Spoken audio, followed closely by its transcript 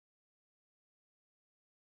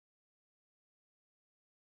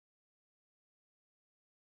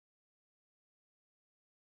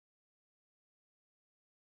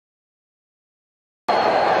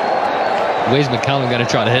Where's McCullum going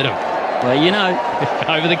to try to hit him? Well, you know.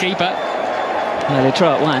 Over the keeper. No, they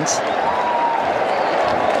try it once.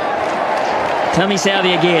 Tommy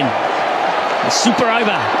Southey again. A super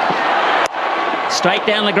over. Straight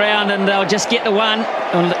down the ground, and they'll just get the one.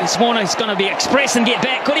 Swarner's going to be express and get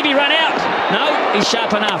back. Could he be run out? No, he's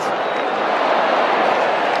sharp enough.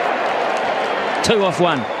 2 off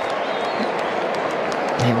 1.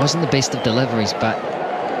 It wasn't the best of deliveries, but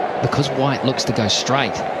because White looks to go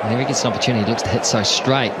straight, whenever he gets an opportunity, he looks to hit so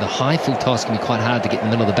straight. The high full toss can be quite hard to get in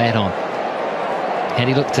the middle of the bat on. Had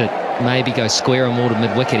he looked to maybe go square or more to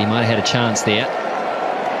mid-wicket, he might have had a chance there.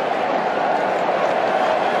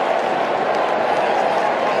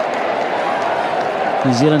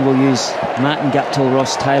 New Zealand will use Martin Guptill,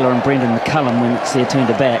 Ross Taylor and Brendan McCullum when it's their turn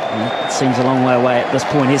to bat. And it seems a long way away at this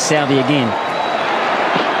point. Here's Southey again.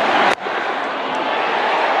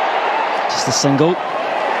 Just a single.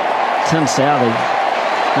 Tim Southey.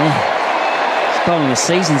 He's bowling a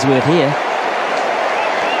season's worth here.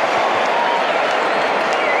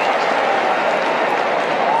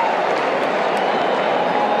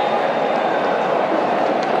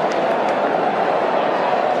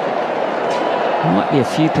 There might be a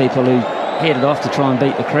few people who headed off to try and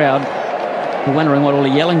beat the crowd. They're wondering what all the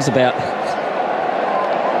yelling's about.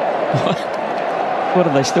 What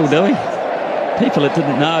are they still doing? People that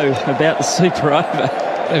didn't know about the super over.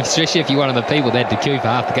 Especially if you're one of the people that had to queue for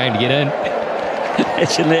half the game to get in.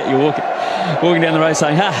 Imagine that, you're walking down the road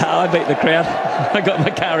saying, ha ha, I beat the crowd. I got my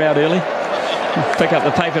car out early. Pick up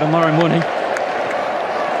the paper tomorrow morning.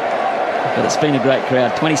 But it's been a great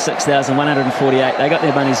crowd. 26,148. They got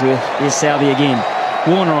their money's worth. Here's Southey again.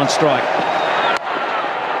 Warner on strike.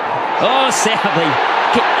 Oh, Southey.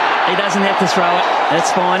 He doesn't have to throw it.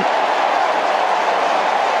 That's fine.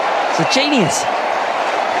 It's a genius.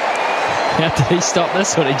 How did he stop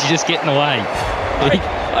this, or did you just get in the way?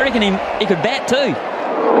 I reckon he could bat too.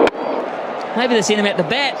 Maybe they sent him out to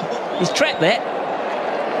bat. He's trapped that.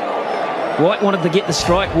 White wanted to get the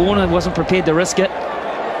strike. Warner wasn't prepared to risk it.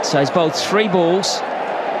 So he's bowled 3 balls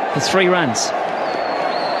for 3 runs.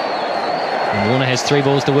 And Warner has 3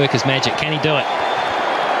 balls to work his magic. Can he do it?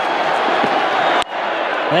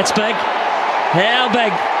 That's big. How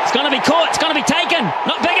big? It's going to be caught. It's going to be taken.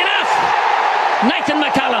 Not big enough. Nathan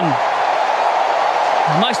McCullum.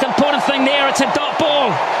 The most important thing there, it's a dot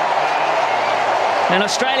ball. And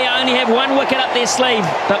Australia only have 1 wicket up their sleeve,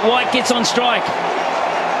 but White gets on strike.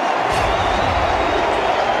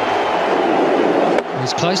 It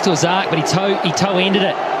was close to his arc, but he toe-ended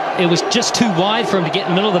it. It was just too wide for him to get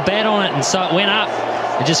in the middle of the bat on it, and so it went up.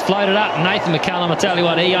 It just floated up. Nathan McCullum, I tell you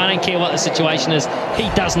what, I don't care what the situation is, he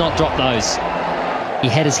does not drop those. He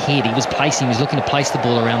had his head, he was looking to place the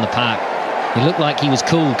ball around the park. He looked like he was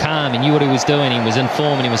cool, calm, and knew what he was doing. He was in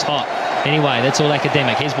form and he was hot. Anyway, that's all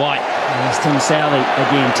academic. Here's White. There's Tim Southey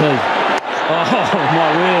again too. Oh,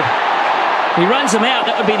 my word. He runs him out.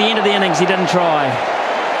 That would be the end of the innings. He didn't try.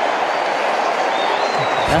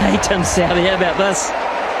 Hey, Tim Southey, how about this?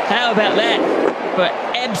 How about that? But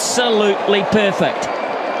absolutely perfect.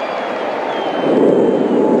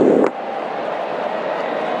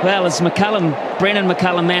 Well, is Brendan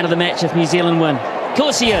McCullum man of the match if New Zealand win? Of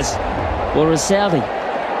course he is. Or is Southey?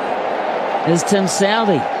 Is Tim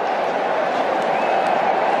Southey?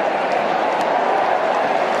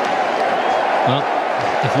 Well,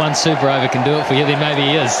 if one super over can do it for you, then maybe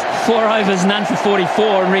he is. 4 overs, none for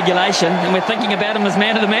 44 in regulation, and we're thinking about him as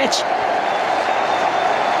man of the match.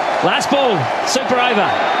 Last ball, super over.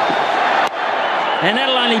 And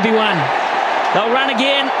that'll only be 1. They'll run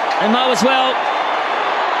again, and mow as well.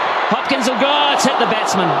 Hopkins will go, it's hit the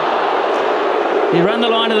batsman. You run the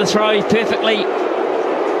line of the throw, perfectly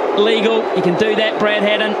legal. You can do that, Brad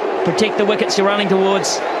Haddon. Protect the wickets you're running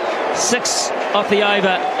towards. 6 off the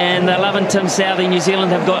over, and they're loving Tim Southey. New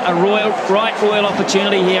Zealand have got a royal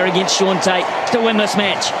opportunity here against Sean Tate to win this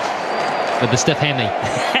match. With the stiff hammy.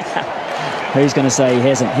 Who's going to say he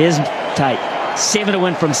hasn't? Here's Tate. 7 to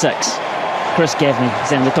win from 6. Chris Gaffney is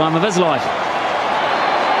having the time of his life.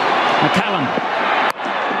 McCullum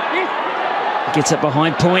gets it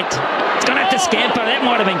behind point. It's going to have to scamper. That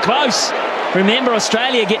might have been close. Remember,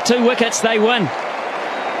 Australia get 2 wickets, they win.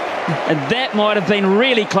 And that might have been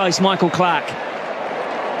really close, Michael Clark.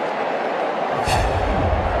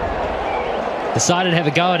 Decided to have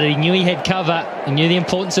a go at it. He knew he had cover. He knew the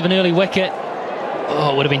importance of an early wicket.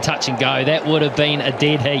 Oh, it would have been touch and go. That would have been a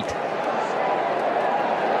dead heat.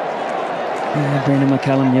 Yeah, Brendan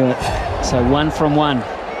McCullum knew it. So 1 from 1.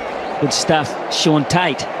 Good stuff. Sean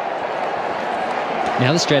Tate.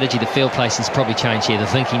 Now the strategy, the field placing's probably changed here. The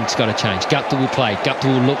thinking's got to change. Guptill will play.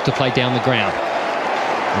 Guptill will look to play down the ground.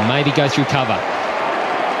 And maybe go through cover.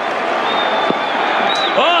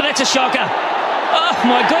 that's a shocker. Oh,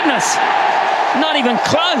 my goodness. Not even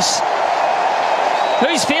close.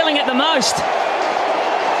 Who's feeling it the most?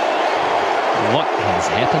 What has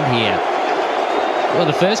happened here? Well,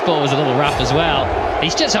 the first ball was a little rough as well.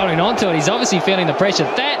 He's just holding on to it. He's obviously feeling the pressure.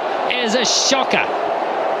 That is a shocker.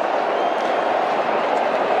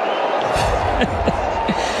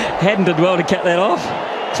 Hadden did well to cut that off.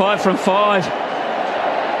 5 from 5.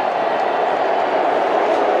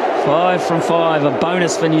 5 from 5. A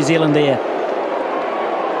bonus for New Zealand there.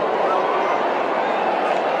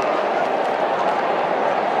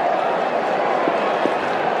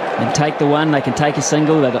 And take the one. They can take a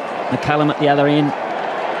single. They've got McCullum at the other end,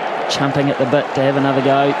 chumping at the bit to have another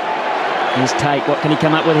go. Here's Tate. What can he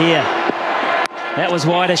come up with here? That was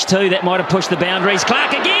wideish too. That might have pushed the boundaries.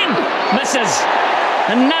 Clark again misses.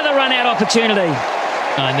 Another run-out opportunity.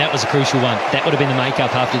 And that was a crucial one. That would have been the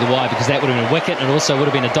make-up after the wide, because that would have been a wicket and also would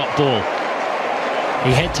have been a dot ball.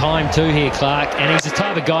 He had time too here, Clark, and he's the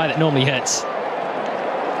type of guy that normally hits.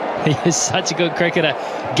 He is such a good cricketer.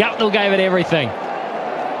 Guptill gave it everything.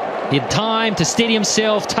 He had time to steady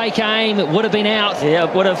himself, take aim. It would have been out. Yeah,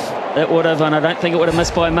 it would have. It would have, and I don't think it would have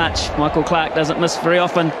missed by much. Michael Clark doesn't miss very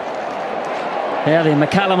often. Now then,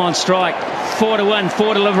 McCullum on strike. 4 to 1,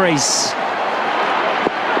 4 deliveries.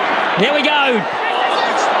 Here we go.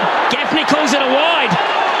 Gaffney calls it a wide,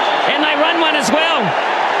 and they run one as well.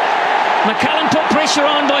 McCullum put pressure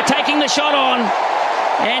on by taking the shot on,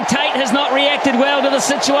 and Tate has not reacted well to the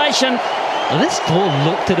situation. Well, this ball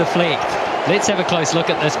looked to deflect. Let's have a close look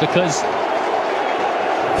at this, because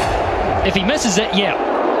if he misses it, yeah,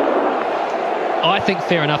 I think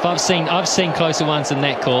fair enough. I've seen closer ones than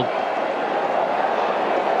that call.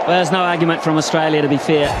 Well, there's no argument from Australia, to be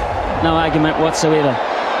fair. No argument whatsoever.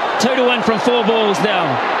 2 to 1 from 4 balls now.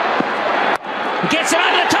 Gets it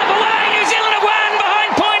over the top away. New Zealand have won.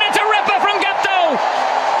 Behind point. It's a ripper from Guptill.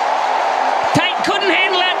 Tate couldn't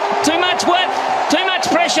handle it. Too much width. Too much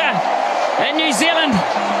pressure. And New Zealand,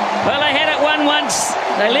 well, they had it won once.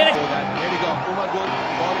 They let it. There you go.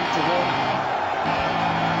 Bowling to Warner.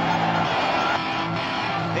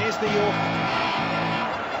 There's the York.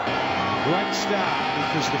 Great start,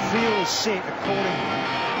 because the field is set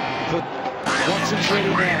accordingly. Watson's ready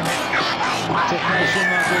now. Technician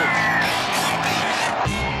Magoo.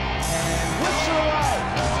 And whips her away.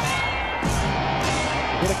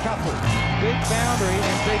 With a couple. Big boundary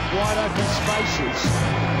and big wide open spaces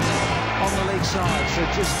on the leg side. So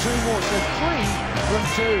just 2 more. So 3 from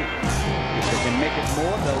 2. If they can make it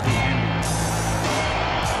more, they'll be handy.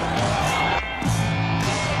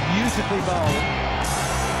 Beautifully bowled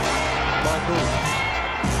by Bull.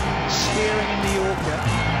 Staring in the Yorker.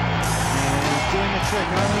 Doing the trick.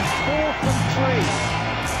 Only 4 from 3.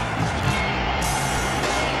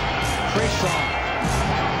 Press on.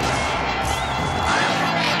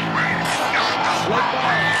 Leg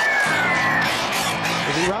bias.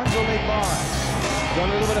 If he runs or leg bias. Got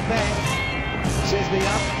a little bit of bang. Says the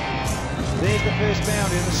up. There's the first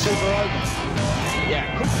boundary in the SuperOvers. Yeah,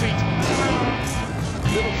 quick feet.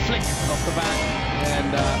 Little flick off the back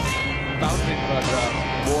and boundary for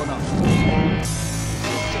Warner.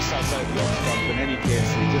 Just outside the off stump. In any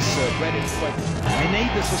case, he just read it quick. They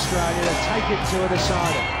need this Australia to take it to a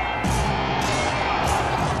decider.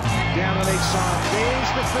 Down the leg side.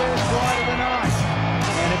 There's the first wide of the night.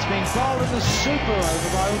 And it's been bowled in the SuperOver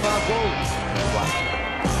by Umar Bull.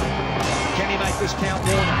 Can he make this count,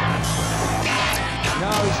 Warner? No,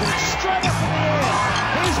 he's going straight up in the air.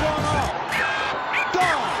 He's one off.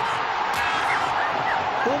 Gone.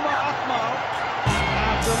 Umar Akmal,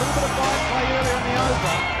 after a little bit of fine play earlier in the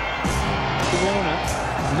over, to Warner,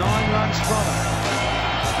 9 runs from it.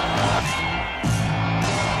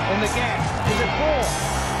 In the gap, is it 4?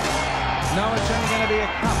 No, it's only going to be a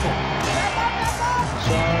couple.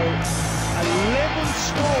 So, 11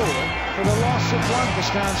 scored for the loss of 1 for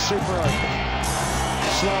Star's SuperOver.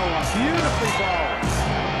 Slow one, beautifully bowled.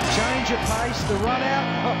 Change of pace, the run out.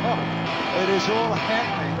 It is all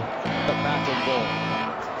happening. The bat and ball.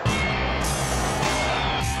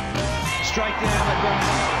 Straight down the ground.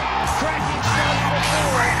 Cracking shot in the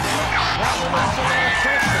forward. That will lose a lot of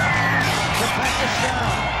pressure to Pakistan.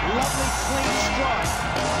 Lovely clean strike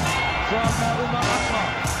from Umar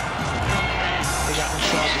Akmal. Big up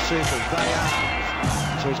inside the circle. They are.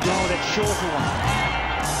 So he's gone with that shorter one.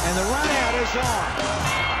 And the run out is on.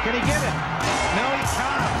 Can he get it? No, he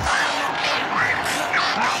can't.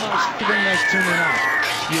 Akmal's giving those too much.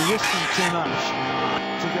 You're risking too much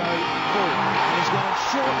to go full. And he's going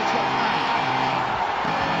short. He's got money.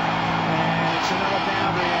 And it's another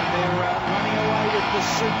boundary, and they're running away with the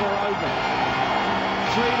SuperOver.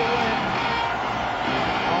 3 to win.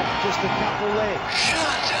 Off just a couple there. Shut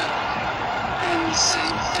up and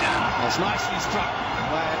sit down. It's nicely struck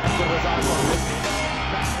by the result on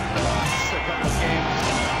back in the last couple of games,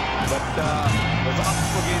 but was up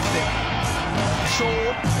against it.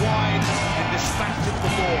 Short, wide, and distracted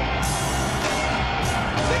the ball.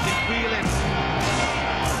 They can feel it.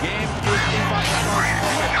 Game is in Pakistan's pocket.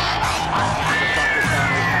 The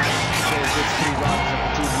Pakistani says it's 3 runs and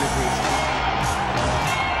 2 deliveries.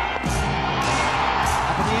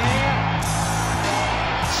 Up in the air.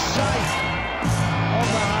 Safe on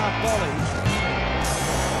the half volley.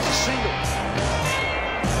 It's a single.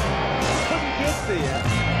 Couldn't get there.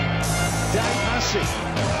 Dave Hussey.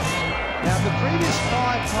 Now, the previous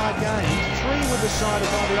 5 tie games, 3 were decided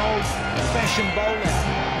by the old-fashioned bowl-out.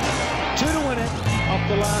 2 to win it off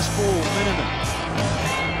the last ball, minimum.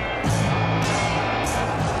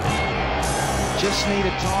 Just need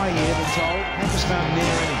a tie here, they're told. Pakistan near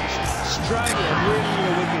innings. Australia really need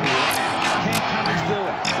a wicket here. Can Cummins do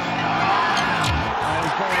it? Oh,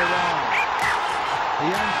 he's got it wrong. The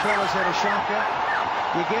young fella's had a shocker.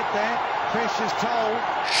 You get that? Pressure's told.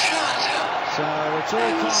 Shut up. So it's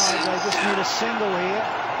all tied. They just need a single here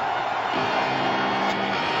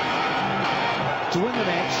to win the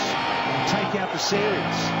match and take out the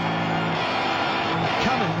series.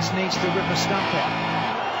 Cummins needs to rip a stump out.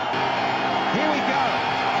 Here we go.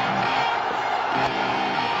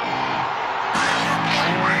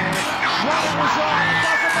 And running was on. It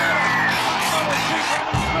doesn't matter. Another keep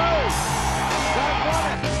running through. Don't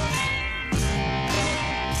want it.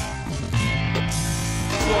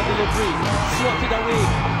 Slow delivery, swatted away.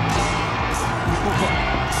 Cooper.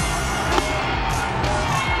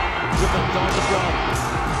 Driven down the ground.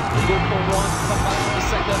 They go for 1, come back to the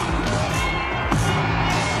second.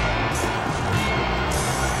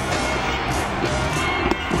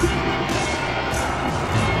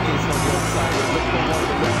 It's on the outside. They look for 1,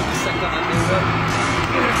 they go to the second, and they will.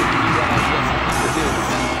 Yes, I think it is.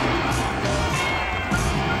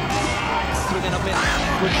 Swinging a bit.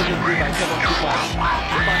 Good delivery by Kevin Cooper.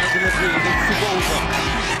 The final delivery against SuperOvers.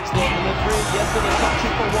 Slow delivery, yesterday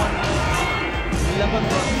touching for 1. 11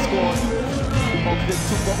 runs scored of the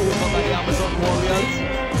SuperOver by the Amazon Warriors.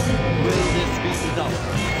 Will this be enough?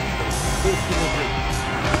 Good delivery.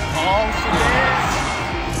 Oh, yes!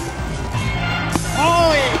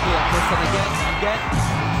 Oh, yeah! Listen again.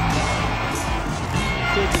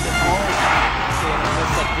 So did it all.